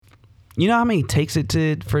You know how many takes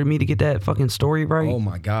it for me to get that fucking story right? Oh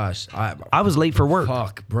my gosh. I was late for work.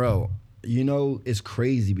 Fuck, bro. You know, it's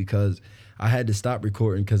crazy because I had to stop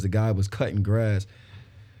recording because the guy was cutting grass.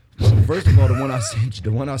 First of all,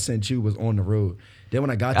 the one I sent you was on the road. Then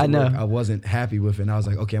when I got to work, I wasn't happy with it, and I was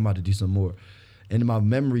like, okay, I'm about to do some more. And my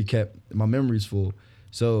memory's full.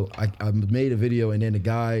 So I made a video, and then the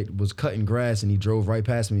guy was cutting grass, and he drove right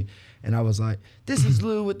past me, and I was like, "This is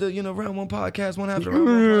Lou with the Round One podcast, one after Round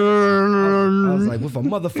One podcast." I was like, "With a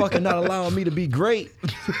motherfucker not allowing me to be great."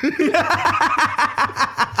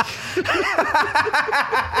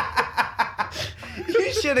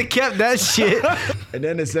 You should have kept that shit. And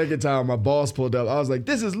then the second time, my boss pulled up. I was like,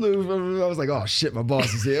 "This is Lou." I was like, "Oh shit, my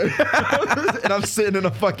boss is here," and I'm sitting in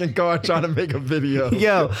a fucking car trying to make a video.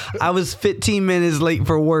 Yo, I was 15 minutes late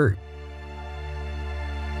for work.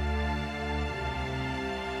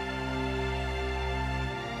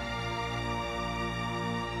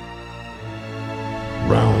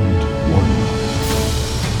 Round one.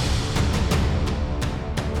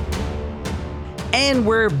 And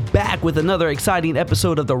we're back with another exciting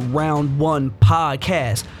episode of the Round One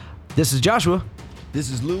podcast. This is Joshua. This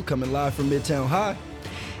is Lou coming live from Midtown High.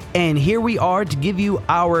 And here we are to give you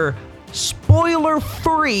our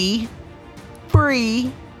spoiler-free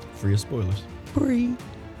Free of spoilers.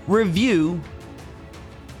 review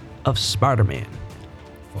of Spider-Man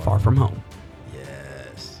Far From Home.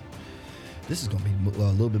 Yes. This is going to be a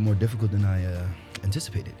little bit more difficult than I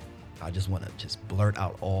anticipated. I just want to just blurt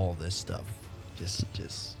out all this stuff. Just.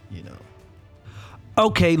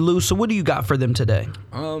 Okay, Lou, so what do you got for them today?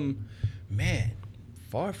 Man,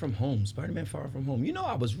 Far From Home, Spider-Man Far From Home.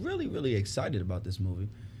 I was really, really excited about this movie.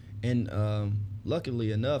 And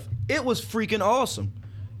luckily enough, it was freaking awesome.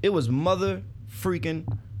 It was mother freaking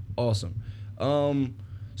awesome.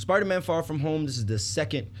 Spider-Man Far From Home, this is the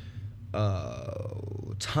second Tom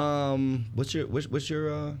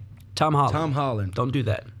Holland. Tom Holland. Don't do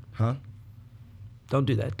that. Huh? Don't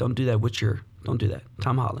do that. Don't do that. Don't do that.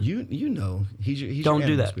 Tom Holland. You know, he's Don't your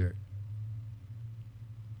do animal that. spirit.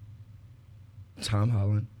 Tom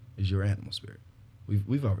Holland is your animal spirit.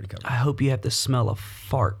 We've already covered. I hope you have to smell a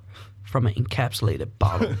fart from an encapsulated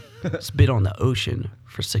bottle. Spit on the ocean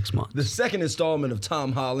for 6 months. The second installment of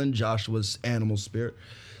Tom Holland, Joshua's animal spirit,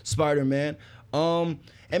 Spider-Man. And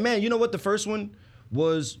man, you know what? The first one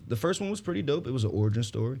was pretty dope. It was an origin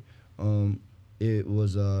story. It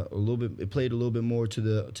was it played a little bit more to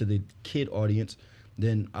the kid audience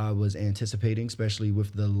than I was anticipating, especially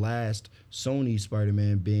with the last Sony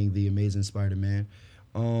Spider-Man being the Amazing Spider-Man.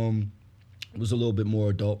 It was a little bit more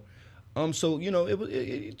adult. So I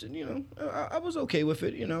was okay with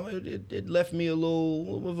it. It left me with a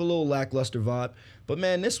little lackluster vibe. But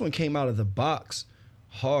man, this one came out of the box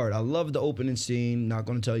hard. I love the opening scene. Not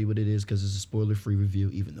going to tell you what it is because it's a spoiler-free review,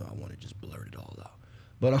 even though I want to just blurt it all out.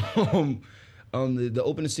 But the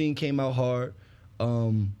opening scene came out hard.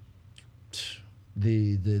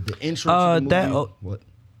 The intro to the movie. What?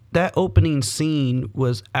 That opening scene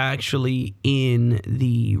was actually in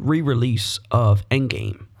the re-release of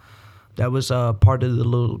Endgame. That was part of the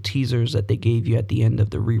little teasers that they gave you at the end of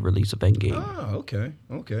the re-release of Endgame. Oh,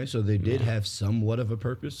 okay. So they did have somewhat of a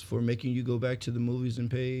purpose for making you go back to the movies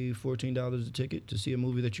and pay $14 a ticket to see a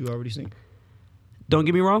movie that you already seen. Don't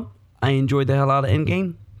get me wrong. I enjoyed the hell out of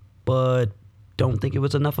Endgame, but don't think it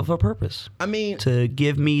was enough of a purpose. I mean, to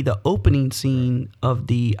give me the opening scene of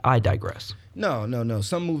the I Digress. No.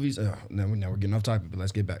 Some movies. Now we're getting off topic, but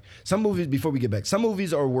let's get back. Some movies. Before we get back, some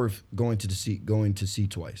movies are worth going to see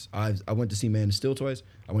twice. I went to see Man of Steel twice.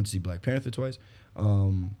 I went to see Black Panther twice.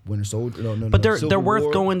 Winter Soldier. But they're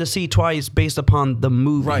worth going to see twice based upon the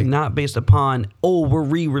movie, right, not based upon we're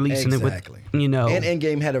re-releasing it with. And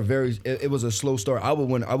Endgame had it was a slow start. I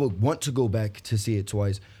would want to go back to see it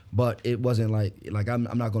twice, but it wasn't like I'm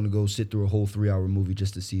not going to go sit through a whole 3-hour movie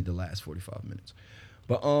just to see the last 45 minutes.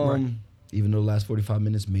 But right. Even though the last 45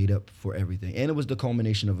 minutes made up for everything, and it was the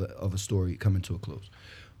culmination of a story coming to a close.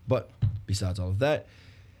 But besides all of that,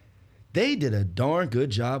 they did a darn good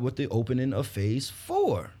job with the opening of Phase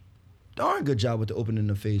 4.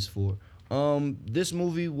 This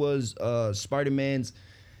movie was Spider-Man's.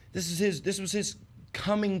 This was his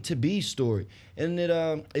coming to be story, and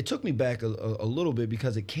it took me back a little bit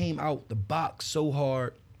because it came out the box so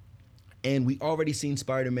hard, and we already seen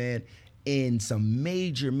Spider-Man in some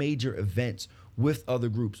major events with other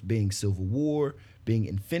groups, being Civil War, being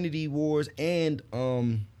Infinity Wars, and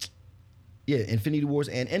Infinity Wars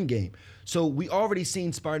and Endgame. So we already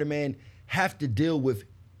seen Spider-Man have to deal with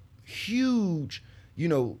huge,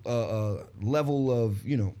 level of,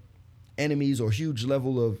 enemies, or huge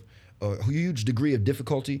level of huge degree of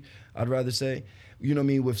difficulty, I'd rather say. you know what I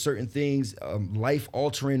mean, with certain things,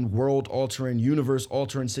 life-altering, world-altering,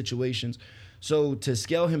 universe-altering situations. So to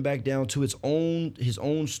scale him back down to his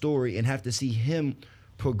own story and have to see him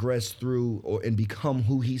progress through and become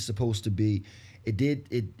who he's supposed to be, it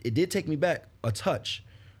did take me back a touch,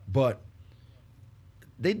 but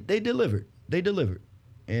they delivered. They delivered,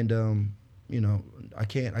 and you know, I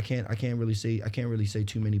can't really say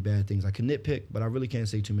too many bad things. I can nitpick, but I really can't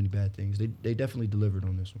say too many bad things. They definitely delivered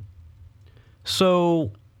on this one.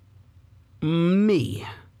 So,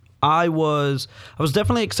 I was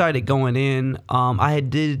definitely excited going in. I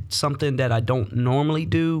had did something that I don't normally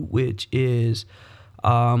do, which is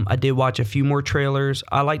I did watch a few more trailers.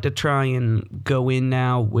 I like to try and go in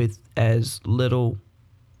now with as little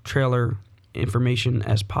trailer information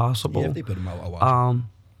as possible. Yeah, if they put them out, I'll watch it.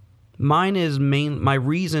 My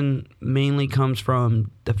reason mainly comes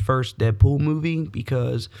from the first Deadpool movie,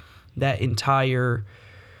 because that entire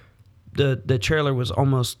the trailer was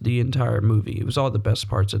almost the entire movie. It was all the best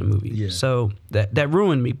parts of the movie. Yeah. So that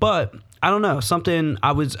ruined me. But I don't know, something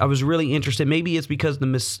I was really interested. Maybe it's because the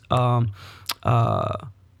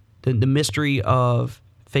mystery of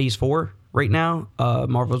Phase 4 right now.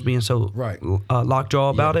 Marvel's being so lockjaw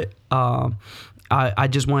about it. I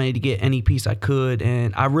just wanted to get any piece I could,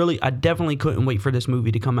 and I definitely couldn't wait for this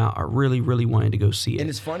movie to come out. I really, really wanted to go see it. And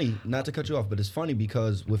it's funny, not to cut you off, but it's funny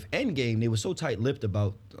because with Endgame, they were so tight-lipped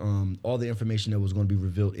about all the information that was going to be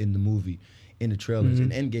revealed in the movie, in the trailers. In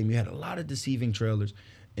Endgame, you had a lot of deceiving trailers,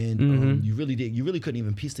 and you really couldn't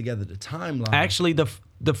even piece together the timeline. Actually, the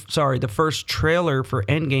first trailer for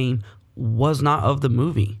Endgame was not of the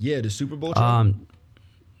movie. Yeah, the Super Bowl trailer?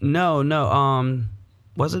 No.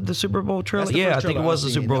 Was it the Super Bowl trailer? Yeah, I think it was the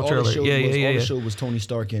Super Bowl trailer. Yeah. All the show was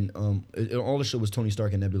Tony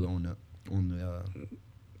Stark and Nebula on the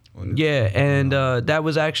yeah, and that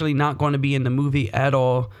was actually not going to be in the movie at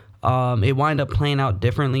all. It wound up playing out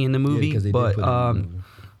differently in the movie, but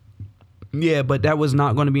yeah, but that was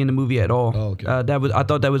not going to be in the movie at all. Oh, okay. I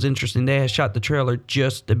thought that was interesting. They had shot the trailer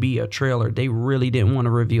just to be a trailer. They really didn't want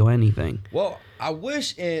to reveal anything. Well, I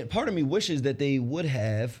wish, and part of me wishes that they would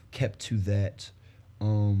have kept to that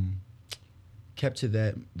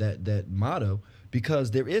motto, because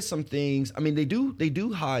there is some things. I mean, they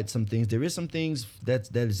do hide some things. There is some things that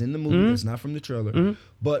is in the movie that's not from the trailer,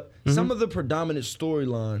 but some of the predominant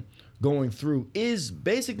storyline going through is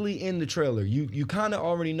basically in the trailer. You kind of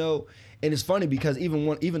already know, and it's funny because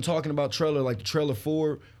even talking about trailer, like the trailer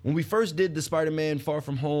 4, when we first did the Spider-Man Far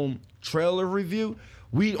From Home trailer review,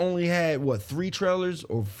 we only had 3 trailers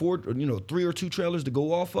or 4, 3 or 2 trailers to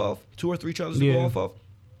go off of, 2 or 3 trailers to go off of.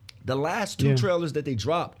 The last 2 trailers that they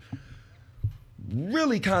dropped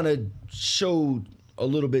really kind of showed a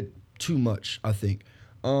little bit too much, I think.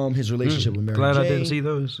 His relationship with Mary Jane. Glad I didn't see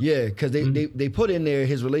those. Yeah, because they put in there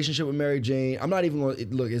his relationship with Mary Jane. I'm not even going to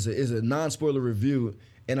look. It's a non-spoiler review,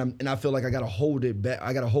 and I feel like I got to hold it back.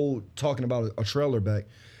 I got to hold talking about a trailer back,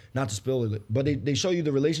 not to spoil it. But they show you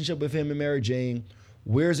the relationship with him and Mary Jane.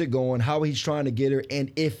 Where's it going? How he's trying to get her,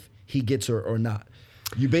 and if he gets her or not.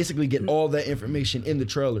 You basically get all that information in the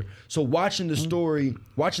trailer. So watching the story,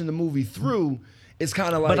 watching the movie through, it's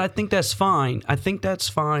kind of like. But I think that's fine. I think that's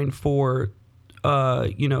fine for,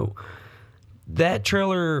 that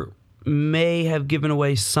trailer may have given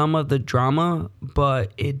away some of the drama,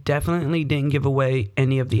 but it definitely didn't give away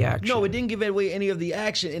any of the action. No, it didn't give away any of the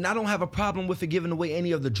action, and I don't have a problem with it giving away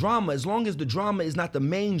any of the drama, as long as the drama is not the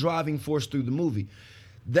main driving force through the movie.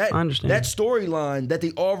 That storyline that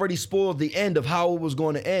they already spoiled the end of how it was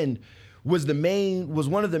going to end was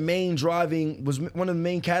one of the main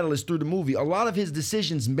catalysts through the movie. A lot of his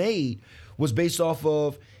decisions made was based off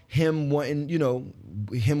of him wanting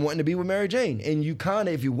to be with Mary Jane. And you kind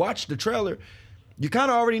of, if you watch the trailer, you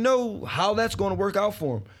kind of already know how that's going to work out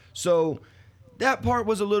for him. So that part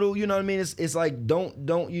was a little, you know what I mean? It's like,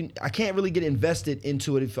 I can't really get invested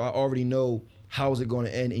into it if I already know how is it going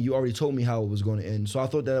to end, and you already told me how it was going to end. So I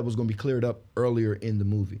thought that was going to be cleared up earlier in the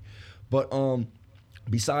movie. But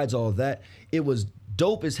besides all of that, it was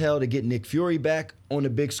dope as hell to get Nick Fury back on the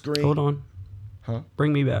big screen. Hold on. Huh?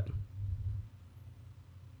 Bring me back.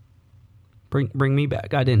 Bring me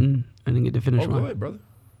back. I didn't get to finish Go ahead, brother.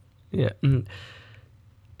 Yeah.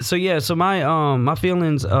 So my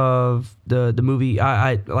feelings of the movie,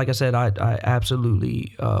 I like I said, I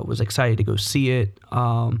absolutely was excited to go see it.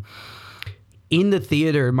 In the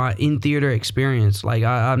theater, my in-theater experience, like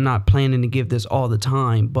I'm not planning to give this all the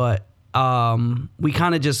time, but we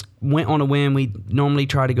kind of just went on a whim. We normally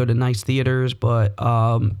try to go to nice theaters, but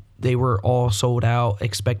they were all sold out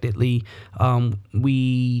expectedly.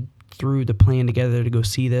 We threw the plan together to go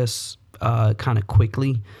see this kind of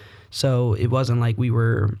quickly, so it wasn't like we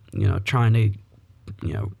were trying to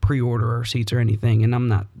pre-order our seats or anything, and I'm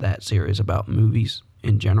not that serious about movies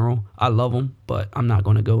in general. I love them, but I'm not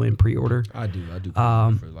going to go in pre-order. I do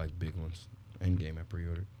pre-order for like big ones. Endgame I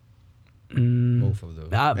pre-ordered. Both of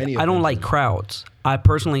those. I don't like crowds. I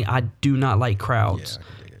do not like crowds. Yeah,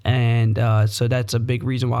 I can dig it. And so that's a big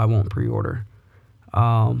reason why I won't pre-order.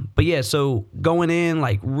 But yeah, so going in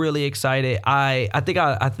like really excited. I think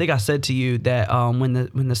I said to you that when the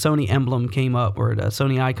Sony emblem came up or the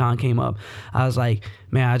Sony icon came up, I was like,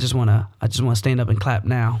 man, I just wanna stand up and clap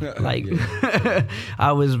now. Like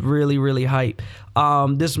I was really, really hyped.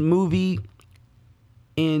 This movie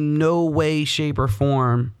in no way, shape, or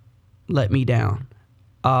form let me down.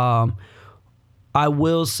 I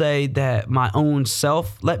will say that my own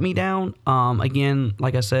self let me down. Again,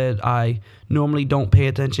 like I said, I normally don't pay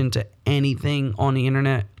attention to anything on the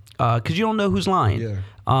internet because you don't know who's lying. Yeah.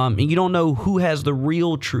 And you don't know who has the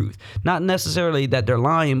real truth. Not necessarily that they're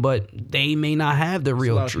lying, but they may not have the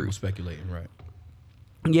real a lot of truth. people speculating, right?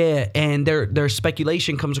 Yeah, and their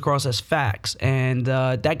speculation comes across as facts, and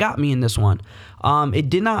that got me in this one. It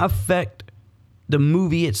did not affect the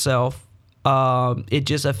movie itself. It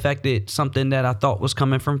just affected something that I thought was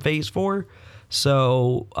coming from Phase 4.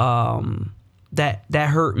 So that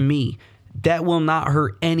hurt me. That will not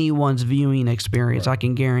hurt anyone's viewing experience. Right. I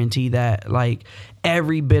can guarantee that. Like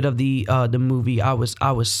every bit of the movie, I was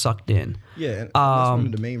sucked in. Yeah, and that's one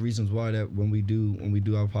of the main reasons why that when we do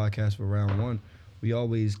our podcast for round one, we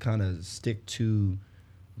always kind of stick to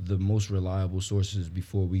the most reliable sources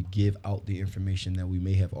before we give out the information that we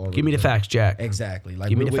may have already. Give me the facts, Jack. Exactly. Like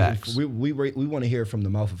give me the facts. We want to hear from the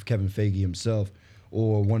mouth of Kevin Feige himself,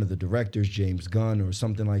 or one of the directors, James Gunn, or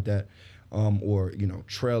something like that, or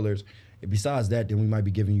trailers. And besides that, then we might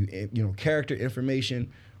be giving you character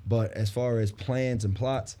information. But as far as plans and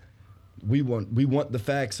plots, we want the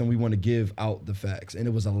facts, and we want to give out the facts. And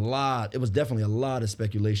it was definitely a lot of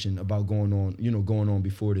speculation about going on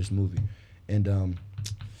before this movie, and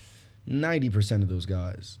 90% of those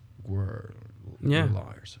guys were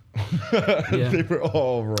liars. Yeah. They were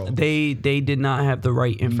all wrong. They did not have the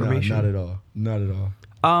right information. No, not at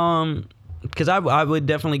all. Because I would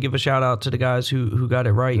definitely give a shout out to the guys who got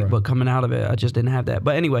it right, but coming out of it, I just didn't have that.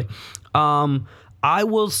 But anyway, I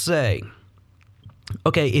will say,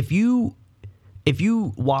 okay, if you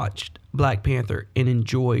watched Black Panther and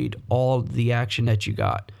enjoyed all the action that you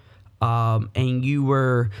got, and you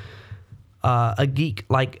were a geek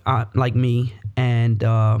like me, and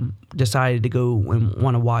decided to go and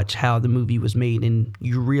want to watch how the movie was made, and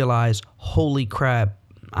you realize, holy crap,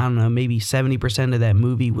 I don't know, maybe 70% of that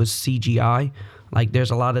movie was CGI. Like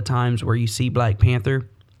there's a lot of times where you see Black Panther,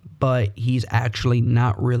 but he's actually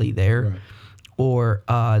not really there. Right. Or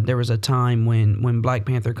there was a time when Black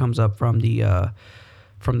Panther comes up from the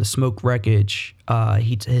smoke wreckage,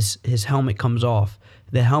 his helmet comes off.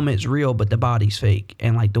 The helmet's real, but the body's fake,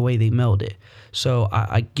 and like the way they meld it. So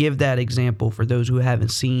I give that example for those who haven't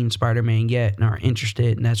seen Spider-Man yet and are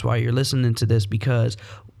interested, and that's why you're listening to this, because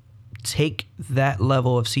take that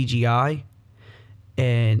level of CGI,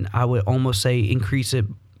 and I would almost say increase it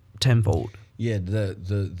tenfold. Yeah, the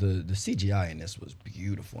CGI in this was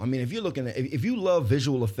beautiful. I mean, if you love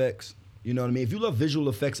visual effects, you know what I mean? If you love visual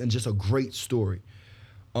effects and just a great story,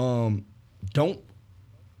 don't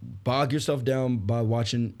bog yourself down by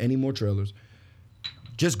watching any more trailers.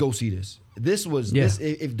 Just go see this. This was this.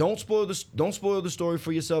 If don't spoil the story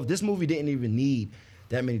for yourself. This movie didn't even need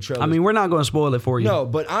that many trailers. I mean, we're not going to spoil it for you. No,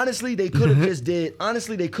 but honestly, they could have just did.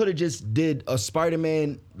 Honestly, they could have just did a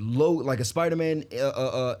Spider-Man like a Spider-Man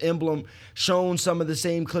emblem, shown some of the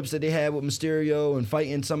same clips that they had with Mysterio and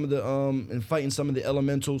fighting some of the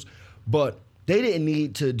elementals, but they didn't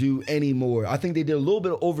need to do any more. I think they did a little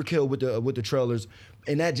bit of overkill with the trailers,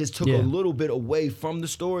 and that just took a little bit away from the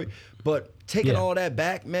story. But taking all that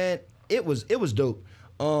back, man, it was dope.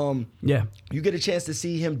 You get a chance to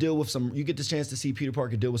see him deal with some. You get the chance to see Peter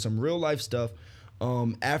Parker deal with some real life stuff.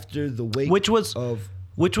 After the wake, which was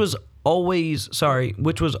always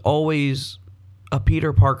a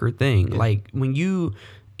Peter Parker thing. Yeah. Like when you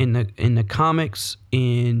in the comics,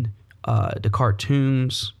 in the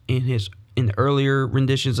cartoons, in the earlier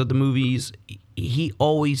renditions of the movies, he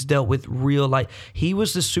always dealt with real life. He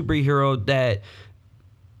was the superhero that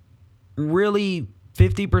really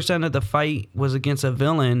 50% of the fight was against a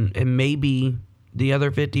villain, and maybe the other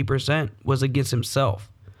 50% was against himself.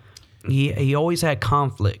 He always had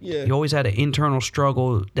conflict. Yeah. He always had an internal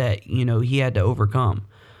struggle that he had to overcome.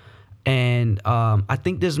 And I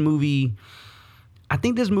think this movie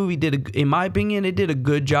in my opinion, it did a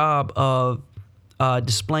good job of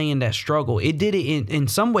displaying that struggle. It did it in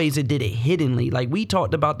some ways. It did it hiddenly. Like we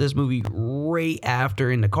talked about this movie right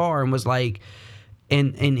after in the car, and was like,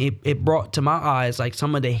 and it brought to my eyes like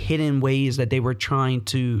some of the hidden ways that they were trying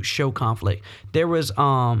to show conflict. There was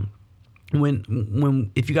when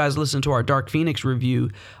if you guys listen to our Dark Phoenix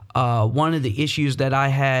review, one of the issues that I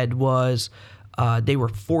had was they were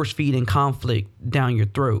force feeding conflict down your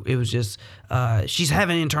throat. It was just she's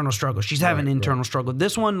having an internal struggle. She's having an internal struggle.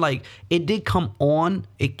 This one, like, it did come on.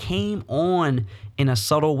 It came on in a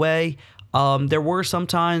subtle way. There were some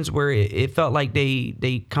times where it felt like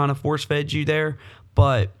they kind of force fed you there,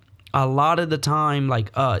 but a lot of the time, like,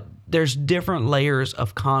 there's different layers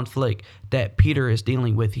of conflict that Peter is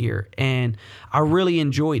dealing with here, and I really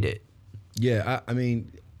enjoyed it. Yeah, I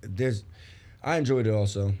mean, I enjoyed it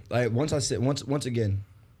also. Like, once again,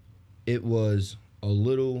 it was I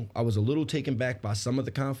was a little taken back by some of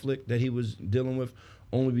the conflict that he was dealing with,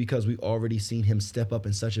 only because we already seen him step up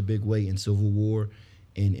in such a big way in Civil War,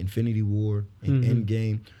 in Infinity War, in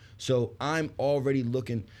Endgame. So I'm already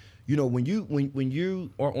looking. You know, when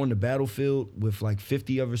you are on the battlefield with like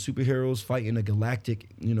 50 other superheroes fighting a galactic,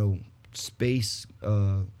 space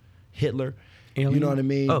Hitler. Alien? You know what I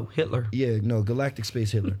mean? Oh, Hitler. Yeah, no, galactic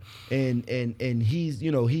space Hitler. and he's,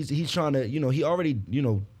 he's trying to, he already,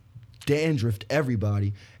 dandruffed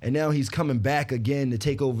everybody, and now he's coming back again to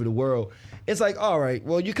take over the world. It's like, all right,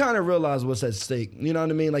 well, you kind of realize what's at stake. You know what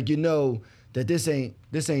I mean? Like, that this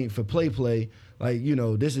ain't for play. Like,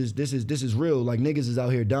 this is real. Like, niggas is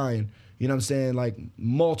out here dying. You know what I'm saying? Like,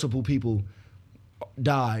 multiple people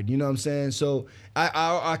died. You know what I'm saying? So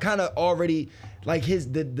I kind of already, like,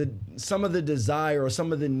 some of the desire or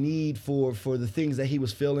some of the need for the things that he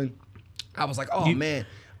was feeling. I was like, man,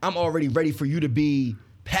 I'm already ready for you to be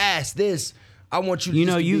past this. I want you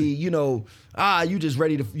to be, you just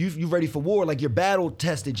ready to, you ready for war. Like, you're battle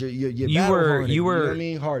tested. You're battle hardened. You know what I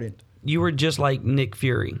mean? Hardened. You were just like Nick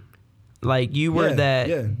Fury. Like, you were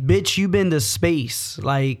Yeah. bitch, you been to space.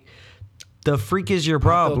 Like, the freak is your I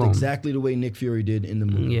problem. felt exactly the way Nick Fury did in the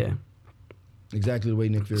movie. Yeah. Exactly the way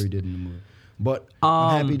Nick Fury did in the movie. But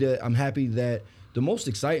I'm happy that the most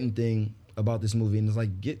exciting thing about this movie, and it's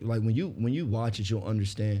like, when you watch it, you'll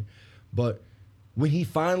understand. But when he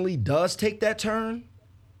finally does take that turn,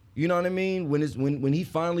 you know what I mean? When he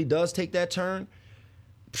finally does take that turn,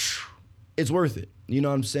 it's worth it. You know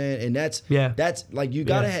what I'm saying? And that's like, you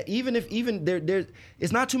gotta have, even there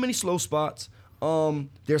it's not too many slow spots.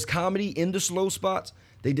 There's comedy in the slow spots.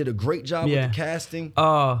 They did a great job with the casting.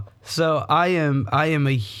 So I am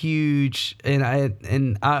a huge, and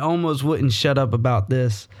I almost wouldn't shut up about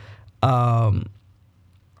this, but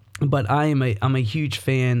I'm a huge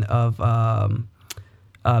fan of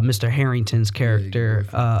Mr. Harrington's character.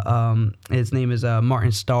 His name is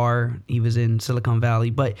Martin Starr. He was in Silicon Valley,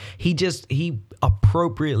 but he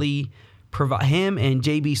appropriately provide him and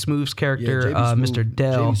JB Smooth's character, Mr.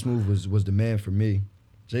 Dell. JB Smoove was the man for me.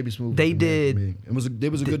 JB Smoove. They did. Man for me. It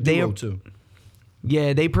was a good duo too.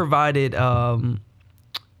 Yeah, they provided the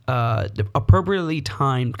appropriately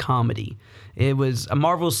timed comedy. It was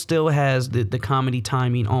Marvel still has the comedy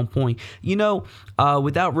timing on point.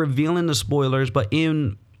 Without revealing the spoilers, but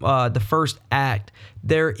in the first act,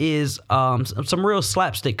 there is some real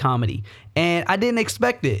slapstick comedy, and I didn't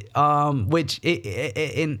expect it. Which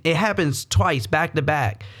it happens twice back to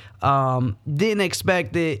back. Didn't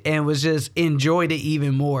expect it, and was just enjoyed it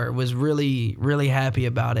even more. Was really, really happy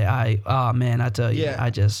about it. I tell you,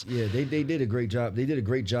 they did a great job. They did a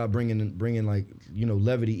great job bringing like,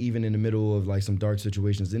 levity even in the middle of like some dark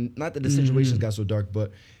situations. And not that the situations got so dark,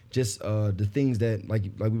 but just the things that, like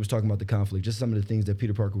we was talking about, the conflict, just some of the things that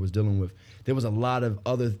Peter Parker was dealing with. There was a lot of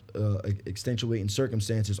other extenuating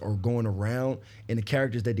circumstances or going around, and the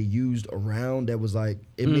characters that they used around, that was like,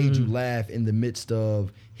 it made you laugh in the midst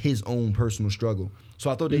of his own personal struggle. So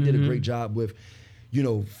I thought they did a great job with,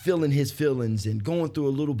 feeling his feelings and going through a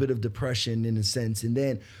little bit of depression in a sense, and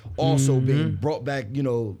then also being brought back,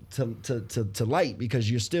 to light,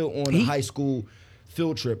 because you're still on a high school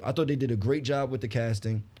field trip. I thought they did a great job with the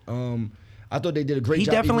casting. I thought they did a great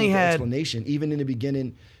job definitely even with the had explanation. Even in the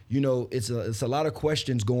beginning, it's a lot of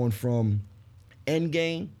questions going from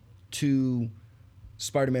Endgame to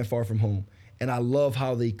Spider-Man Far From Home, and I love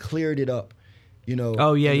how they cleared it up. With the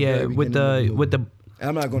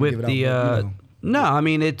I'm not going to give it out. No, I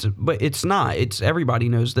mean, it's not. It's, everybody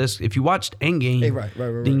knows this. If you watched Endgame, right.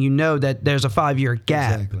 then you know that there's a 5-year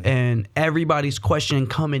gap. Exactly. And everybody's question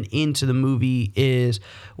coming into the movie is,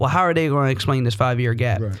 well, how are they going to explain this 5-year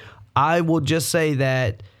gap? Right. I will just say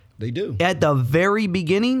that they do. At the very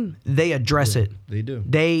beginning, they address it. They do.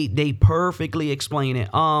 They perfectly explain it.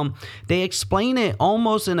 They explain it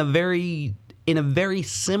almost in a very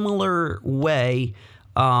similar way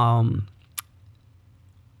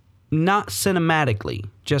not cinematically,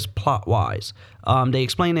 just plot wise. They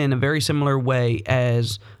explain it in a very similar way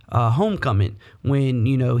as Homecoming, when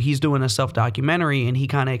he's doing a self-documentary and he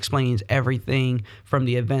kind of explains everything from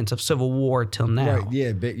the events of Civil War till now. Right.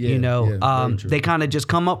 Yeah. Very true. They kind of just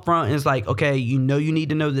come up front and it's like, okay, you need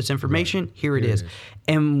to know this information. Right. Here it is.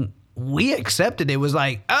 And we accepted it. It was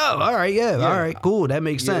like, oh, all right, all right, cool, that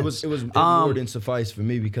makes sense. It was more than suffice for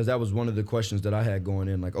me, because that was one of the questions that I had going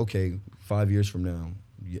in. Like, okay, 5 years from now,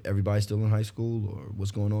 everybody's still in high school, or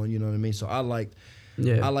what's going on? You know what I mean? So I liked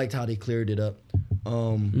how they cleared it up.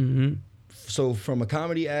 So from a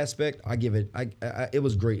comedy aspect, I give it. It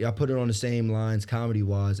was great. I put it on the same lines, comedy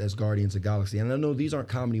wise, as Guardians of the Galaxy. And I know these aren't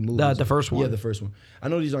comedy movies. The first one. Yeah, the first one. I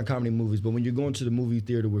know these aren't comedy movies, but when you're going to the movie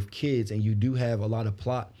theater with kids and you do have a lot of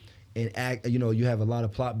plot and you have a lot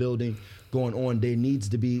of plot building going on, there needs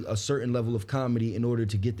to be a certain level of comedy in order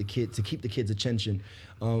to keep the kids' attention.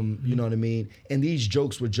 You know what I mean? And these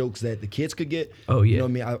jokes were jokes that the kids could get. Oh yeah. You know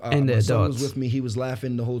what I mean? My son was with me. He was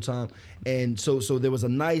laughing the whole time. And so there was a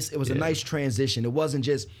nice transition. It wasn't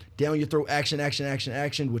just down your throat action,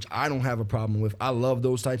 which I don't have a problem with. I love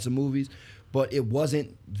those types of movies, but it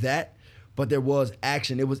wasn't that. But there was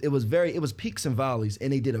action. It was peaks and valleys,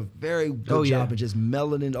 and they did a very good job of just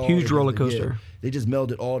melding it all. Huge together. roller coaster. Yeah, they just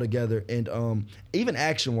melded all together, and even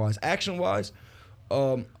action wise,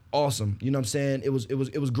 awesome. You know what I'm saying? It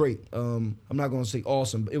was great. I'm not gonna say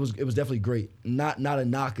awesome, but it was definitely great. Not a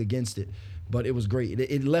knock against it, but it was great.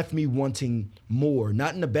 It left me wanting more,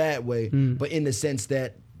 not in a bad way, but in the sense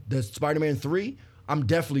that the Spider-Man 3, I'm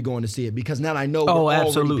definitely going to see it, because now I know we're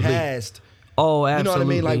already past. Oh,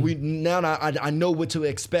 absolutely. You know what I mean? Like I know what to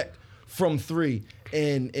expect from 3,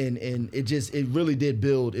 and it really did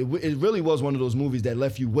build. It really was one of those movies that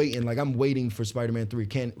left you waiting. Like, I'm waiting for Spider-Man 3.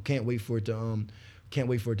 Can't wait for it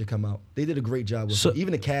to come out. They did a great job with it.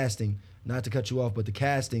 Even the casting. Not to cut you off, but the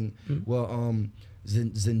casting. Well,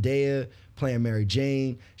 Zendaya playing Mary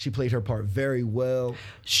Jane. She played her part very well.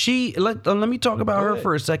 Let me talk about her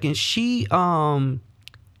for a second.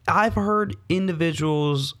 I've heard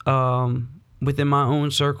individuals within my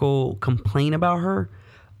own circle complain about her,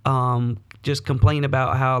 just complain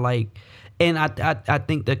about how, like, and I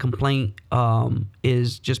think the complaint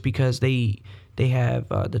is just because they have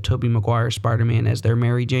the Tobey Maguire Spider-Man as their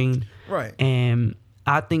Mary Jane, right? And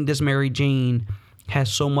I think this Mary Jane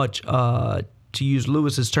has so much, to use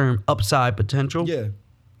Lewis's term, upside potential. Yeah,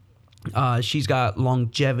 she's got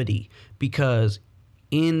longevity, because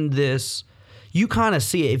in this, you kind of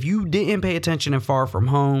see it. If you didn't pay attention in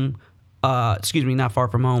Homecoming,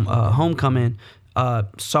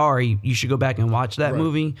 sorry, you should go back and watch that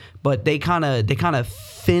movie. But they kind of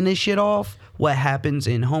finish it off, what happens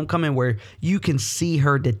in Homecoming, where you can see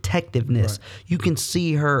her detectiveness. You can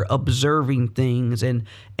see her observing things and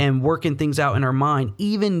working things out in her mind,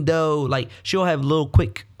 even though, like, she'll have little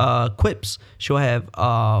quick quips. She'll have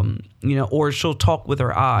or she'll talk with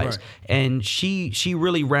her eyes. And she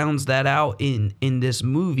really rounds that out in this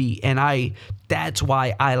movie, and that's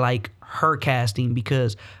why I like her casting,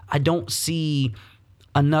 because I don't see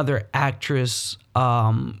another actress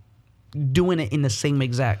doing it in the same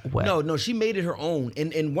exact way. No, she made it her own.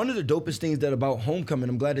 And one of the dopest things that about Homecoming,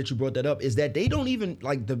 I'm glad that you brought that up, is that they don't even,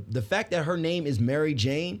 like, the fact that her name is Mary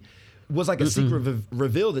Jane was like a secret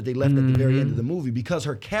reveal that they left at the very end of the movie, because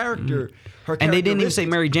her character, and they didn't even say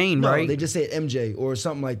Mary Jane, right? They just said MJ or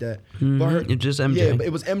something like that. But it's just MJ. Yeah, but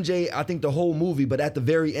it was MJ, I think, the whole movie, but at the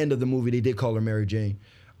very end of the movie, they did call her Mary Jane.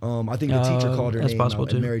 I think the teacher called her name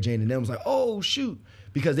Mary Jane, and then was like, oh shoot,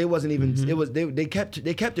 because they wasn't even. It was they kept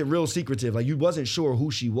it real secretive. Like, you wasn't sure who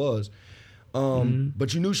she was,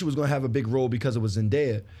 but you knew she was going to have a big role because it was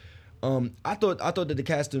Zendaya. I thought that the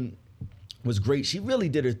casting was great. She really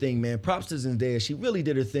did her thing, man. Props to Zendaya. She really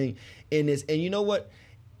did her thing in this. And you know what?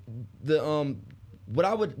 My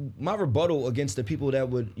rebuttal against the people that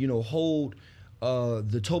would hold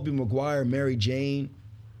the Tobey Maguire Mary Jane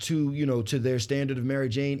to their standard of Mary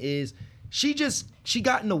Jane is she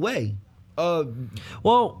got in the way.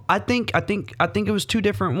 Well, I think it was two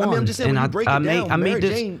different ones. I mean, I'm just saying, when you break it down, Mary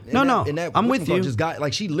Jane, I'm with you. Just got,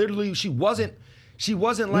 like, she wasn't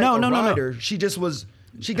like a rider. She just was.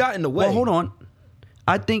 She got in the way. Well, hold on.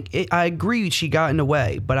 I agree she got in the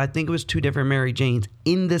way, but I think it was two different Mary Janes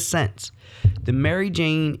in the sense. The Mary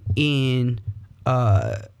Jane in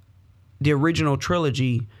the original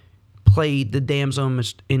trilogy played the damsel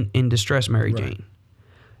in distress Mary Jane.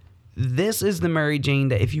 This is the Mary Jane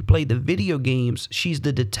that, if you play the video games, she's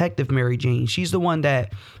the detective Mary Jane. She's the one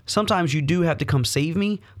that sometimes you do have to come save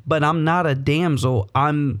me, but I'm not a damsel.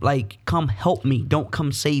 I'm like, come help me. Don't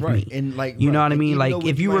come save me. And, like, you know what I mean? Like,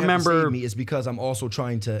 if you remember, me, it's because I'm also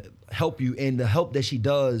trying to help you, and the help that she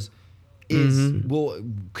does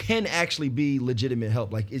can actually be legitimate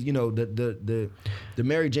help. Like you know the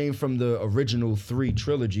Mary Jane from the original 3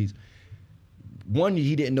 trilogies. One,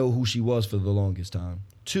 he didn't know who she was for the longest time.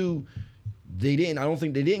 2, I don't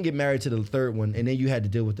think they didn't get married to the 3rd one, and then you had to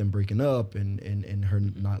deal with them breaking up and her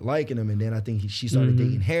not liking him, and then I think she started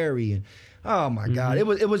dating Harry, and oh my God, it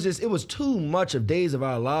was too much of Days of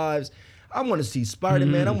Our Lives. I want to see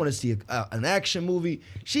Spider-Man. I want to see an action movie.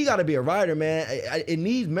 She got to be a writer, man. It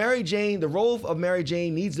needs Mary Jane. The role of Mary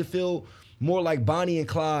Jane needs to feel more like Bonnie and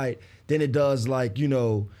Clyde than it does like, you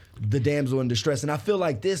know, the damsel in distress. And I feel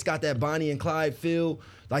like this got that Bonnie and Clyde feel.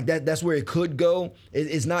 Like that's where it could go.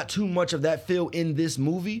 It's not too much of that feel in this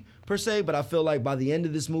movie per se, but I feel like by the end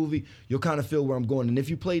of this movie, you'll kind of feel where I'm going. And if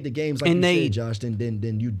you played the games like said, Josh,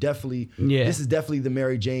 then you definitely, this is definitely the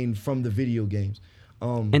Mary Jane from the video games.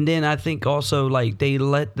 And then I think also like they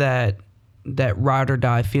let that ride or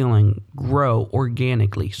die feeling grow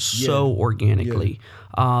organically, organically.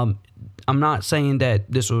 Yeah. I'm not saying that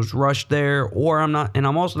this was rushed there, and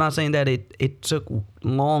I'm also not saying that it took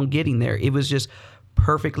long getting there. It was just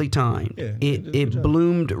perfectly timed. Yeah, it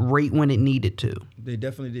bloomed right when it needed to. They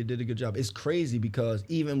definitely did a good job. It's crazy because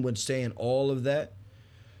even when saying all of that,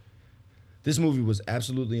 this movie was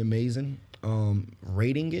absolutely amazing.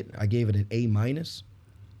 Rating it, I gave it an A-.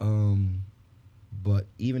 But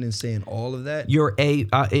even in saying all of that, your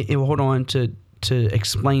hold on to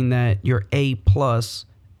explain that your A+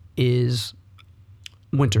 is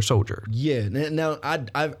Winter Soldier. Yeah. Now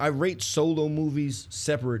I rate solo movies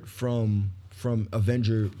separate from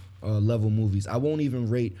Avenger level movies. I won't even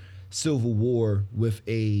rate Civil War with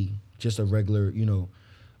just a regular,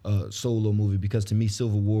 solo movie, because to me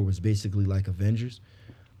Civil War was basically like Avengers.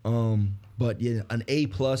 But yeah, an A+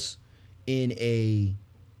 in a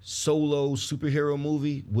solo superhero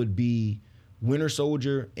movie would be Winter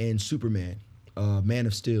Soldier and Superman, Man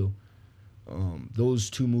of Steel. Those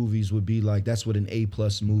 2 movies would be like, that's what an A+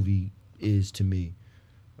 movie is to me.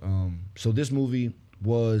 So this movie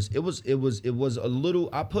was a little,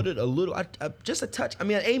 I put it a little, just a touch. I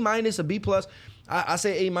mean, an A-, a B+. I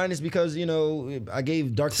say A- because, I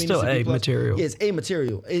gave Dark Phoenix still a B+. material. Yeah, it's A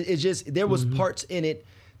material. It's just, there was parts in it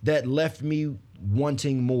that left me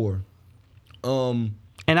wanting more. And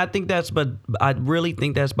I really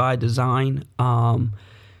think that's by design.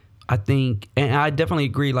 I think, and I definitely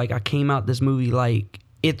agree. Like, I came out this movie like,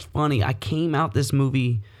 it's funny. I came out this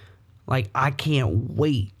movie like, I can't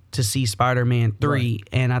wait to see Spider-Man 3. Right.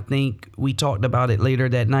 And I think we talked about it later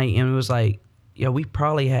that night, and it was like, yeah, we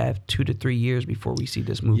probably have 2 to 3 years before we see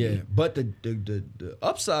this movie. Yeah, but the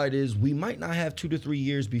upside is we might not have 2 to 3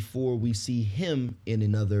 years before we see him in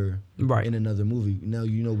another movie. Now,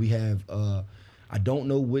 we have. I don't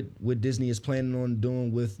know what Disney is planning on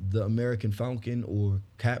doing with the American Falcon or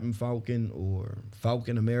Captain Falcon or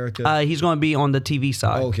Falcon America. He's going to be on the TV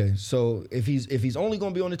side. Okay, so if he's only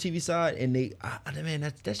going to be on the TV side, and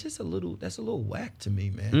that's just a little whack to me,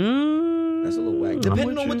 man. That's a little whack.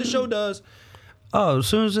 Depending on what the show does. Oh, as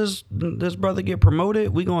soon as this brother get promoted,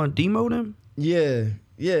 we going to demote him?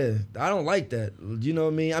 Yeah, I don't like that. You know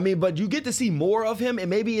what I mean? But you get to see more of him, and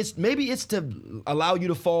maybe it's to allow you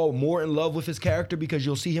to fall more in love with his character, because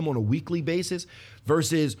you'll see him on a weekly basis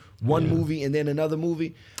versus one movie and then another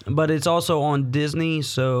movie. But it's also on Disney,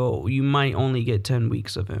 so you might only get 10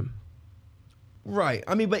 weeks of him. Right.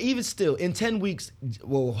 I mean, but even still, in 10 weeks,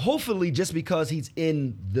 well, hopefully just because he's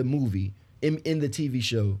in the movie, in the TV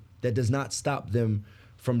show, that does not stop them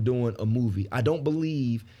from doing a movie. I don't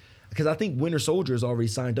believe... Because I think Winter Soldier is already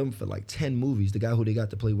signed up for like 10 movies. The guy who they got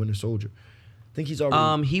to play Winter Soldier, I think he's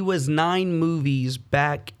already. He was 9 movies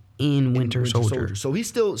back in Winter Soldier. So he's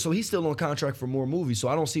still on contract for more movies. So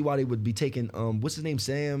I don't see why they would be taking what's his name,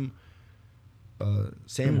 Sam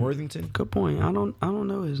Worthington. Good point. I don't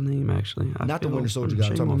know his name actually. Not the Winter Soldier guy.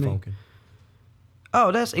 I'm talking about Falcon.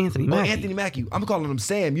 Oh, that's Anthony Mackie. Oh, Anthony Mackie. I'm calling him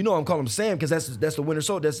Sam. I'm calling him Sam because that's the Winter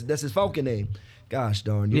Soldier. That's his Falcon name. Gosh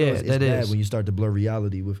darn. It's bad when you start to blur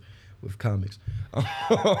reality with comics.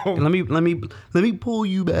 let me pull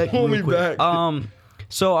you back. Pull me back.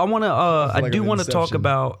 So I want to. I do want to talk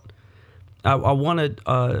about. I want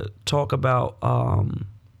to talk about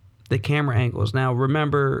the camera angles. Now,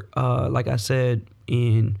 remember, like I said,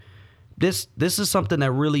 in this is something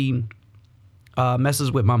that really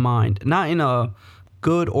messes with my mind. Not in a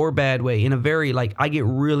good or bad way. In a very I get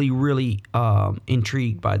really, really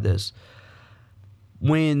intrigued by this.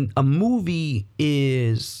 When a movie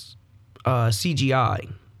is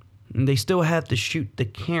CGI, and they still have to shoot the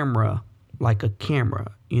camera like a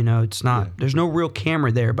camera. It's not, there's no real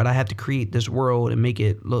camera there, but I have to create this world and make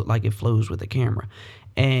it look like it flows with the camera.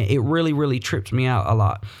 And it really, really trips me out a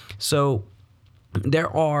lot. So there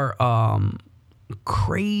are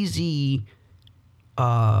crazy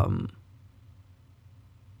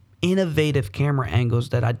innovative camera angles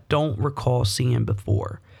that I don't recall seeing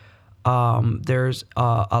before. There's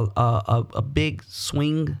a big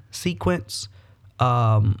swing sequence.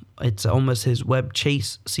 It's almost his web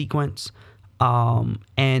chase sequence.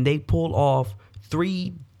 And they pulled off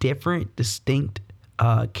 3 different distinct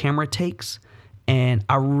camera takes, and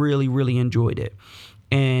I really, really enjoyed it.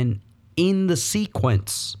 And in the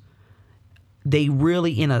sequence, they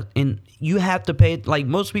really you have to pay, like,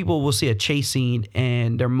 most people will see a chase scene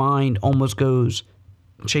and their mind almost goes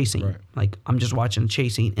chasing. Right. Like, I'm just watching a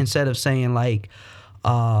chase scene, instead of saying, like,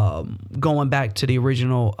 going back to the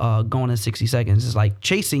original Going in 60 Seconds. It's like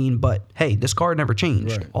chasing, but hey, this car never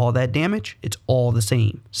changed. Right. All that damage, it's all the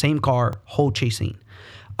same car, whole chase scene.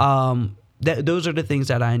 Those are the things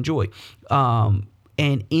that I enjoy. And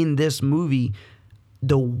in this movie,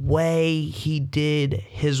 the way he did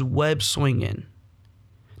his web swinging,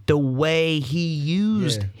 the way he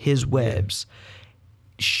used his webs,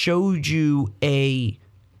 showed you a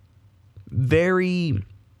very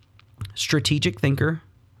strategic thinker.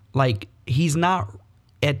 Like, he's not,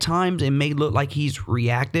 at times it may look like he's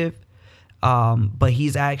reactive, but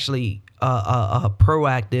he's actually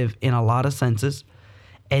proactive in a lot of senses.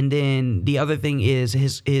 And then the other thing is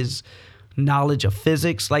his knowledge of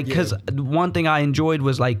physics. Like, because one thing I enjoyed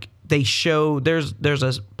was, like, they show there's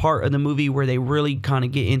a part of the movie where they really kind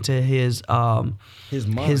of get into his mind,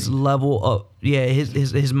 his level of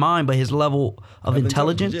his mind, but his level of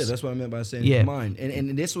intelligence. Yeah, that's what I meant by saying his mind.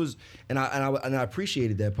 And this was, and I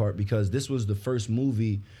appreciated that part, because this was the first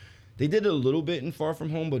movie. They did it a little bit in Far From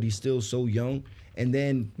Home, but he's still so young. And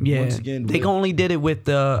then once again, they only did it with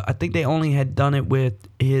I think they only had done it with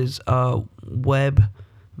his web,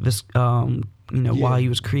 while he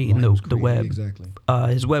was creating the web, exactly,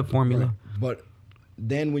 his web formula. Right. But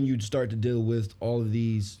then when you start to deal with all of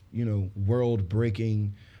these,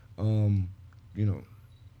 world-breaking,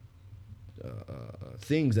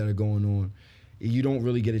 things that are going on, you don't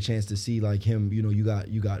really get a chance to see, like, him. You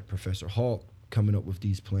got Professor Hulk coming up with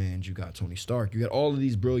these plans. You got Tony Stark. You got all of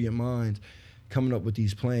these brilliant minds coming up with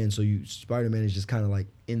these plans. So Spider-Man is just kind of like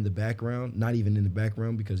in the background, not even in the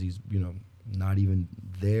background, because he's not even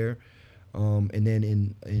there. And then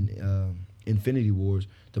in Infinity Wars,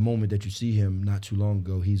 the moment that you see him not too long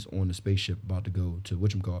ago, he's on the spaceship about to go to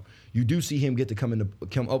whatchamacallit. You do see him get to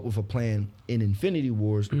come up with a plan in Infinity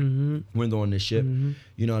Wars when they're on this ship. Mm-hmm.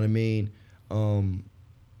 You know what I mean?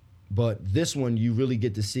 But this one, you really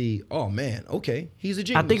get to see, oh man, okay, he's a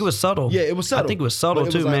genius. I think it was subtle. Yeah, it was subtle. I think it was subtle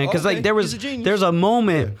too, man. Because okay, like there's a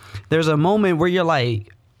moment where you're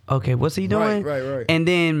like, okay, what's he doing? Right. And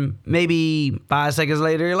then maybe 5 seconds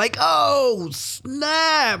later, you're like, oh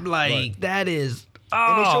snap! Like that is.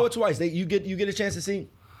 Oh. And they show it twice. You get a chance to see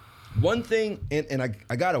one thing, and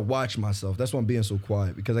I gotta watch myself. That's why I'm being so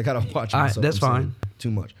quiet, because I gotta watch myself. That's fine.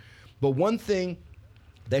 Too much. But one thing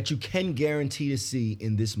that you can guarantee to see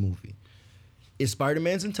in this movie is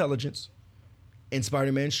Spider-Man's intelligence and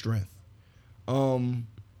Spider-Man's strength. And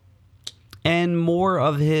more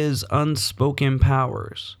of his unspoken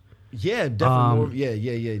powers. Yeah, definitely more.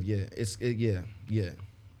 Yeah.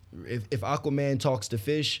 If Aquaman talks to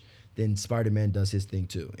fish, then Spider-Man does his thing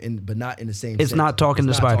too, but not in the same. It's sense. not talking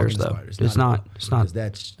to spiders though. It's not.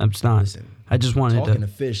 That's. It's not. Listen, I just wanted talking to to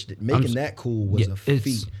fish. Making that cool was a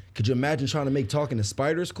feat. Could you imagine trying to make talking to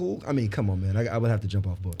spiders cool? I mean, come on, man. I would have to jump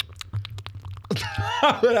off board.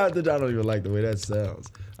 I don't even like the way that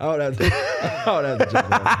sounds. I would have to jump off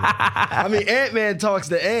board. I mean, Ant-Man talks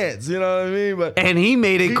to ants, you know what I mean? But and he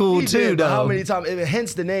made it cool too, did, though. How many times?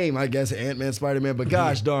 Hence the name, I guess, Ant-Man, Spider-Man. But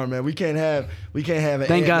gosh darn, man, we can't have an Thank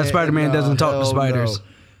Ant-Man God Spider-Man doesn't talk to spiders. No.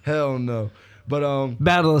 Hell no. But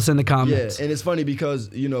battle us in the comments. Yeah, and it's funny because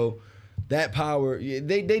that power,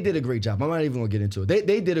 they did a great job. I'm not even gonna get into it.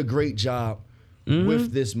 They did a great job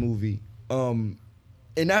with this movie.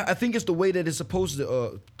 And I think it's the way that it's supposed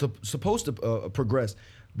to progress.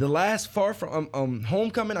 The last Far From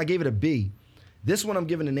Homecoming, I gave it a B. This one I'm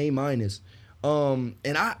giving an A-.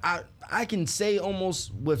 And I can say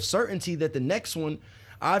almost with certainty that the next one,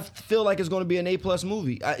 I feel like it's going to be an A+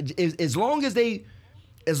 movie. As long as they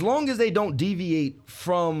don't deviate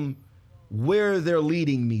from where they're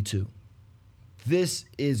leading me to. This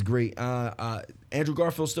is great. Andrew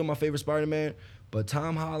Garfield's still my favorite Spider-Man, but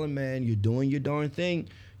Tom Holland, man, you're doing your darn thing.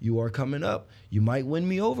 You are coming up. You might win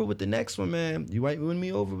me over with the next one, man. You might win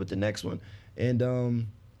me over with the next one. And I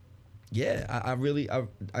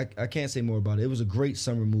can't say more about it. It was a great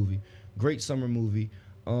summer movie.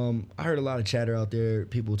 I heard a lot of chatter out there.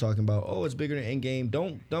 People talking about, oh, it's bigger than Endgame.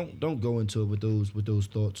 Don't go into it with those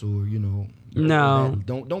thoughts, or No.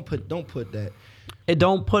 Don't put that. And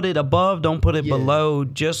don't put it above. Don't put it below.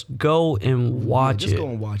 Just go and watch Just it. go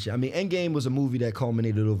and watch it. I mean, Endgame was a movie that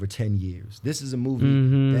culminated over 10 years. This is a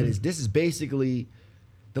movie this is basically,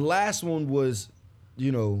 the last one was,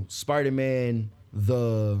 Spider-Man,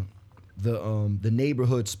 the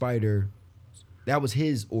neighborhood spider. That was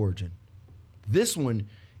his origin. This one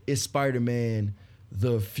is Spider-Man,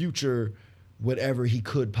 the future, whatever he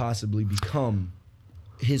could possibly become,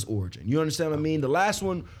 his origin. You understand what I mean? The last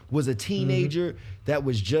one was a teenager that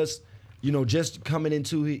was just coming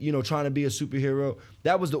into, trying to be a superhero.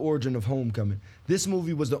 That was the origin of Homecoming. This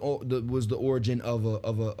movie was the origin of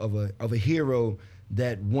a hero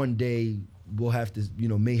that one day will have to,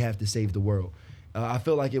 may have to save the world. I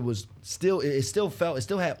feel like it still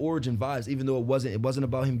had origin vibes, even though it wasn't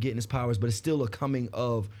about him getting his powers, but it's still a coming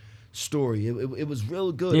of story. It was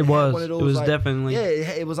real good. It was. One of those, it was definitely. Yeah,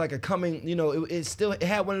 it was like a coming. It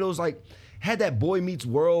had one of those, like, had that Boy Meets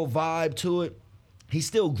World vibe to it. He's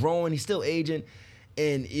still growing. He's still aging,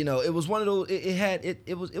 and it was one of those.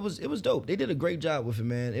 It was dope. They did a great job with it,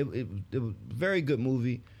 man. It was a very good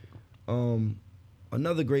movie.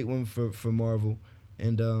 Another great one for Marvel,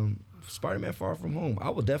 and Spider-Man: Far From Home. I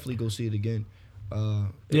will definitely go see it again.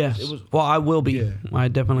 Yes. Well, I will be. Yeah. I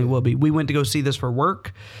definitely will be. We went to go see this for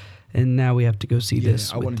work, and now we have to go see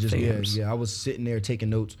this. I want to just I was sitting there taking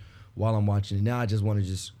notes while I'm watching it. Now I just want to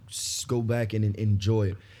just go back and enjoy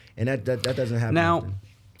it, and that doesn't happen now. Often.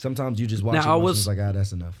 Sometimes you just watch it once and it's like,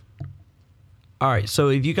 that's enough. All right. So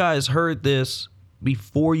if you guys heard this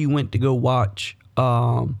before you went to go watch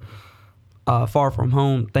Far From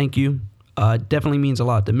Home, thank you. Definitely means a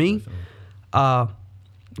lot to me.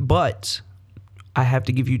 But I have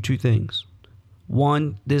to give you two things.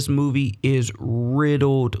 One, this movie is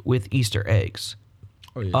riddled with Easter eggs.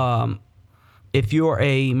 Oh, yeah. If you're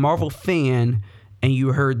a Marvel fan and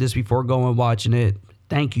you heard this before going watching it,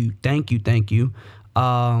 thank you.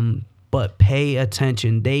 But pay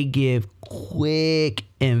attention. They give quick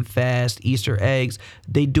and fast Easter eggs.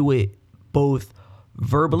 They do it both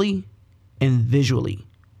verbally and visually.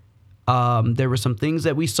 There were some things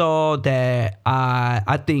that we saw that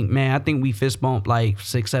I think we fist bumped like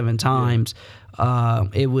 6-7 times. Yeah.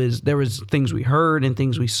 There was things we heard and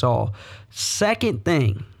things we saw. Second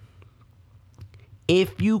thing,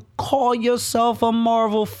 if you call yourself a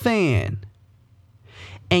Marvel fan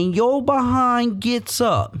and your behind gets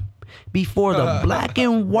up before the black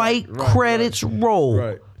and white credits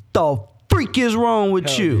roll, the freak is wrong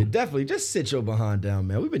with you? Yeah, definitely. Just sit your behind down,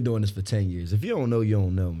 man. We've been doing this for 10 years. If you don't know, you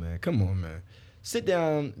don't know, man. Come on, man. Sit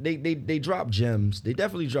down. They drop gems. They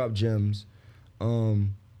definitely drop gems.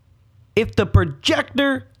 If the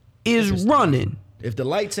projector is running, if the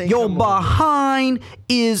lights ain't your behind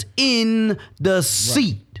is in the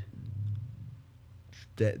seat.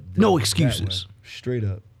 No excuses. Straight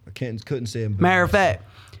up. I couldn't say it better. Matter of fact,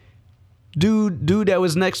 dude that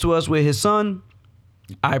was next to us with his son,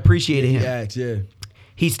 I appreciated him.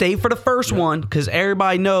 He stayed for the first one because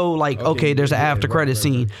everybody know, okay, there's an after credit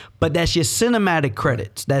scene, but that's your cinematic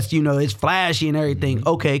credits. That's, it's flashy and everything. Mm-hmm.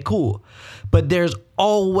 Okay, cool. But there's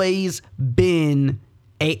always been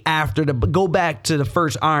go back to the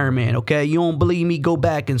first Iron Man, okay? You don't believe me? Go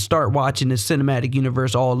back and start watching the cinematic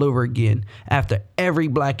universe all over again after every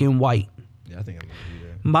black and white. Yeah, I think I'm going to do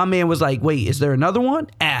that. My man was like, wait, is there another one?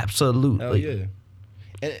 Absolutely. Hell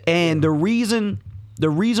yeah. And the reason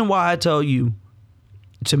why I tell you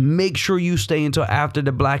to make sure you stay until after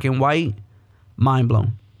the black and white, mind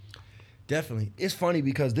blown. Definitely. It's funny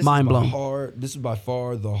because this is by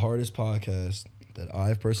far the hardest podcast that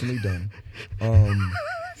I've personally done.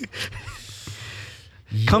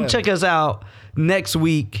 Come check us out next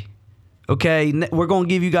week. Okay, we're going to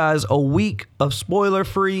give you guys a week of spoiler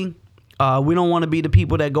free. We don't want to be the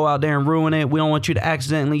people that go out there and ruin it. We don't want you to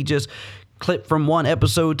accidentally just clip from one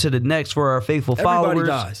episode to the next for our faithful followers.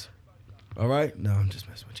 Everybody dies. All right? No, I'm just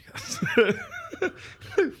messing with you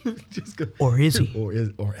guys. Just go. Or is he?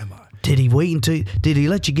 Or am I? Did he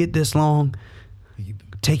let you get this long,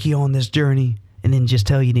 take you on this journey, and then just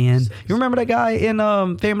tell you the end? You remember that guy in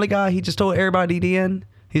Family Guy? He just told everybody the end.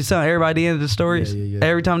 He's telling everybody the end of the stories. Yeah.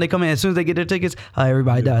 Every time they come in, as soon as they get their tickets,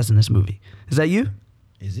 everybody dies in this movie. Is that you?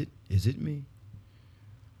 Is it me?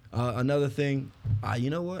 Another thing, you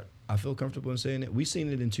know what? I feel comfortable in saying it. We've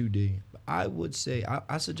seen it in 2D. I would say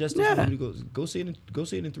I suggest this movie to go see it in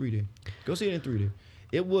 3D. Go see it in 3D.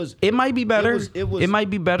 It might be better. It might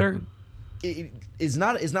be better. it's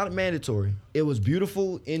not mandatory. It was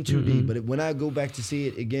beautiful in 2D, but when I go back to see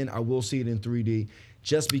it again, I will see it in 3D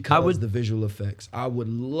just because the visual effects. I would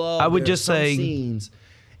love. I would there just are some say scenes,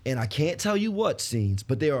 and I can't tell you what scenes,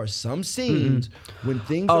 but there are some scenes when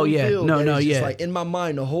things Oh, are yeah. revealed. No, that no, it's just yeah. like in my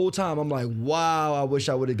mind the whole time. I'm like, wow, I wish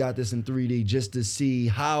I would have got this in 3D just to see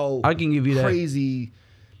how I can give you that. crazy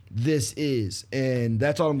this is, and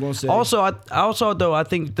that's all I'm gonna say. Also, I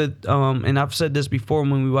think that, and I've said this before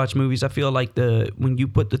when we watch movies, I feel like when you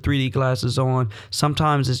put the 3D glasses on,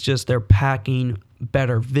 sometimes it's just they're packing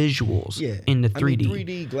better visuals in the 3D. I mean,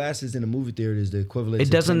 3D glasses in a movie theater is the equivalent. It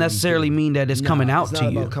to doesn't 1080p. necessarily mean that it's coming out it's to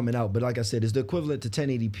not you. about coming out, but like I said, it's the equivalent to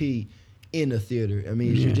 1080p in a theater. I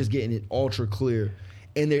mean, you're just getting it ultra clear,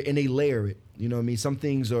 and they layer it. You know what I mean? Some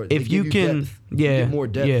things are. If you can, you get more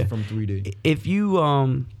depth from 3D.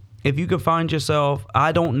 If you can find yourself,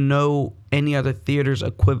 I don't know any other theaters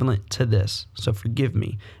equivalent to this, so forgive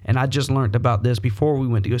me. And I just learned about this before we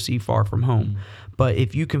went to go see Far From Home. But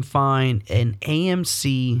if you can find an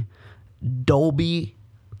AMC Dolby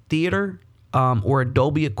theater or a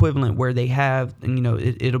Dolby equivalent where they have,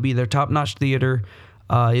 it'll be their top-notch theater.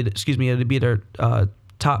 It'll be their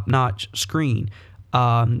top-notch screen.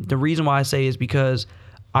 The reason why I say is because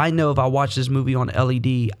I know if I watched this movie on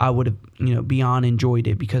LED, I would have, beyond enjoyed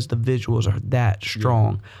it because the visuals are that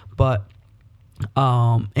strong. But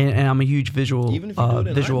and I'm a huge visual Even if you do it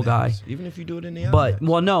in visual IMAX, guy. even if you do it in the IMAX.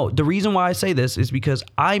 But no, the reason why I say this is because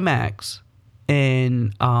IMAX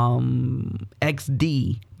and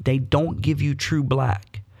XD, they don't give you true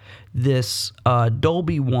black. This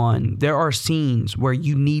Dolby one, there are scenes where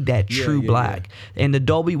you need that true black. And the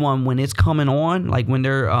Dolby one, when it's coming on, like when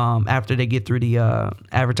they're after they get through the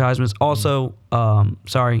advertisements. Also,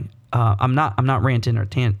 sorry, I'm not ranting or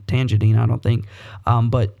tangenting, I don't think.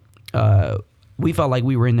 But we felt like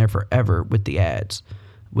we were in there forever with the ads,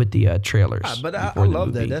 with the trailers. But I before the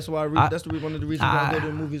love that. movie. That's why. That's one of the reasons why I go to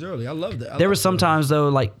the movies early. I love that. There was sometimes though,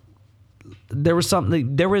 like there was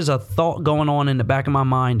a thought going on in the back of my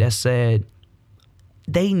mind that said,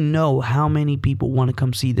 they know how many people want to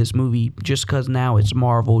come see this movie just because now it's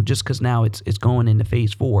Marvel, just because now it's going into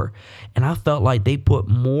Phase 4, and I felt like they put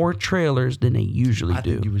more trailers than they usually do. I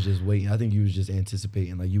think you was just waiting. I think you was just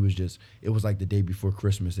anticipating. Like it was like the day before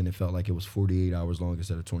Christmas, and it felt like it was 48 hours long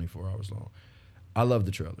instead of 24 hours long. I love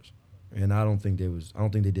the trailers, and I don't think they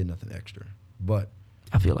did nothing extra, but.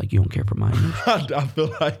 I feel like you don't care for my image. I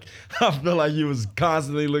feel like you was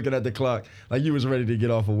constantly looking at the clock, like you was ready to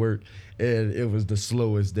get off of work, and it was the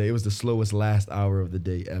slowest day. It was the slowest last hour of the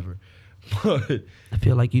day ever. But I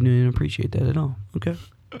feel like you didn't appreciate that at all. Okay,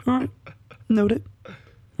 all right, noted.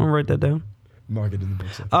 I'll write that down. Mark it in the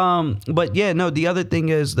book. But yeah, no. The other thing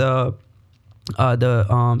is so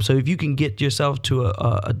if you can get yourself to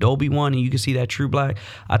a Dolby one and you can see that true black,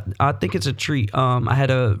 I think it's a treat. I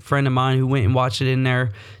had a friend of mine who went and watched it in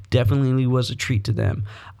there. Definitely was a treat to them.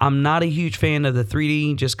 I'm not a huge fan of the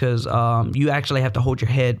 3D just because you actually have to hold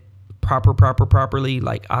your head properly.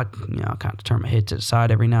 Like I kind of turn my head to the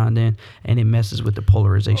side every now and then, and it messes with the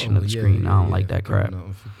polarization of the screen. I don't like that crap.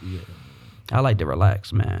 I like to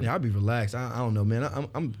relax, man. Yeah, I'll be relaxed. I don't know, man.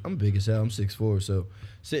 I'm big as hell. I'm 6'4", so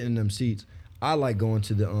sitting in them seats. I like going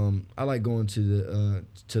to the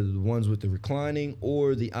ones with the reclining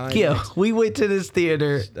or the IMAX. Yeah, we went to this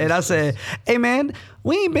theater and I said, "Hey man,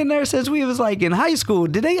 we ain't been there since we was like in high school.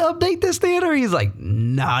 Did they update this theater?" He's like,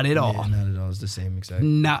 "Not at all. Yeah, not at all. It's the same exact.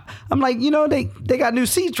 Nah." I'm like, they got new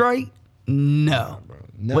seats, right? No.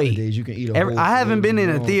 Nowadays, Wait, you can eat a whole I haven't been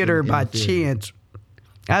in a wrong theater in by the theater. chance.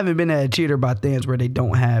 I haven't been at a theater by chance where they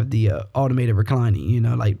don't have the automated reclining.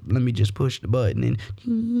 Like let me just push the button and.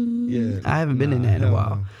 Yeah, I haven't been in that in a hell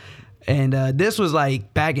while. no. And this was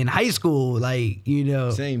like back in high school, like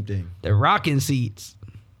Same thing. the rocking seats.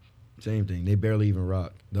 Same thing. They barely even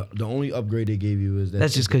rock. The only upgrade they gave you is that.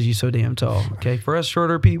 That's just because you're so damn tall. Okay, for us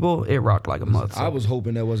shorter people, it rocked like a mother. I was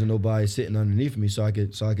hoping there wasn't nobody sitting underneath me, so I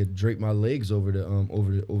could drape my legs over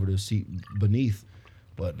the seat beneath.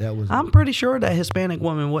 But that was. I'm pretty sure that Hispanic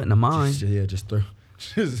woman wouldn't have mind. Just throw.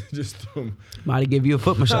 Just throw 'em. Might have give you a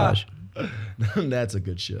foot massage. That's a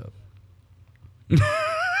good show. If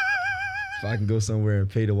I can go somewhere and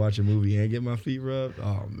pay to watch a movie and get my feet rubbed,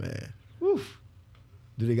 oh man. Woo.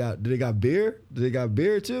 Do they got beer? Do they got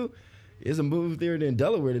beer too? It's a movie theater in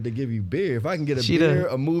Delaware that they give you beer. If I can get a beer,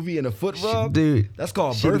 a movie, and a foot rub, dude, that's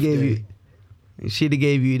called she'd have birthday. She'd have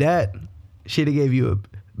gave you that. She'd have gave you a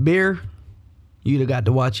beer. You'd have got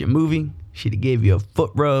to watch your movie. She'd have gave you a foot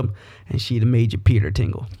rub, and she'd have made your Peter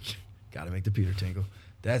tingle. Gotta make the Peter tingle.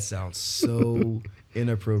 That sounds so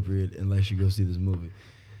inappropriate unless you go see this movie.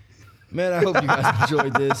 Man, I hope you guys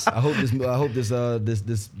enjoyed this. I hope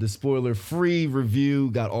this spoiler-free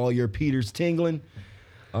review got all your Peters tingling.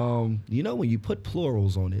 When you put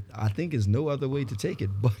plurals on it, I think there's no other way to take it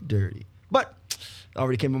but dirty. But it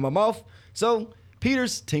already came in my mouth, so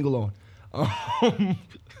Peters, tingle on.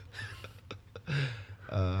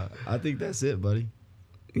 I think that's it, buddy.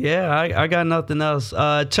 Yeah, I got nothing else.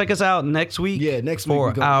 Check us out next week. Yeah, next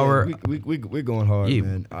week for we're going hard,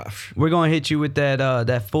 man. We're gonna hit you with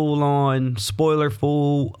that full on spoiler,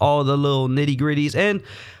 full all the little nitty gritties, and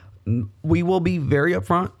we will be very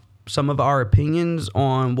upfront. Some of our opinions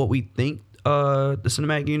on what we think the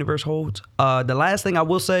cinematic universe holds. The last thing I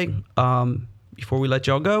will say before we let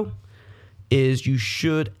y'all go is you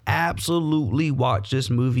should absolutely watch this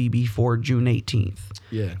movie before June 18th.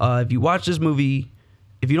 Yeah. If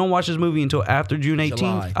you don't watch this movie until after June 18th,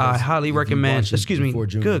 July, I highly recommend. Excuse me. before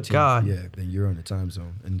June Good 18th, God. Yeah, then you're on the time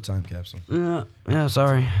zone in the time capsule. Yeah.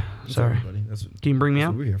 Sorry. Sorry, buddy. Can you bring me that's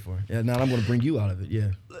out? what we're here for. Yeah. Now I'm going to bring you out of it.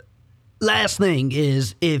 Yeah. Last thing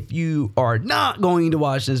is, if you are not going to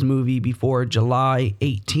watch this movie before July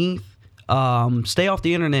 18th, stay off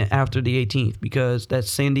the internet after the 18th, because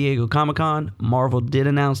that's San Diego Comic-Con. Marvel did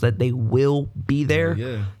announce that they will be there.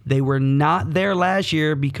 Yeah. They were not there last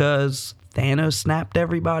year because Thanos snapped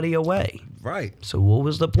everybody away. Right. So what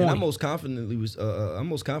was the point? And I'm most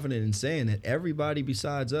confident in saying that everybody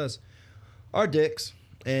besides us are dicks,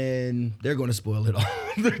 and they're going to spoil it all.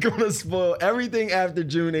 They're going to spoil everything after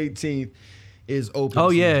June 18th. Is open.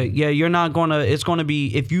 Oh season. yeah. You're not gonna. It's gonna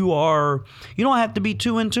be, if you are. You don't have to be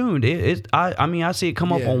too in tuned. I see it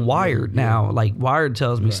come up on Wired now. Like Wired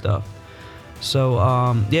tells me stuff. So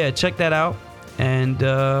check that out, and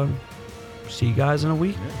see you guys in a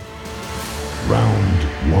week.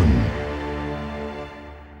 Round 1.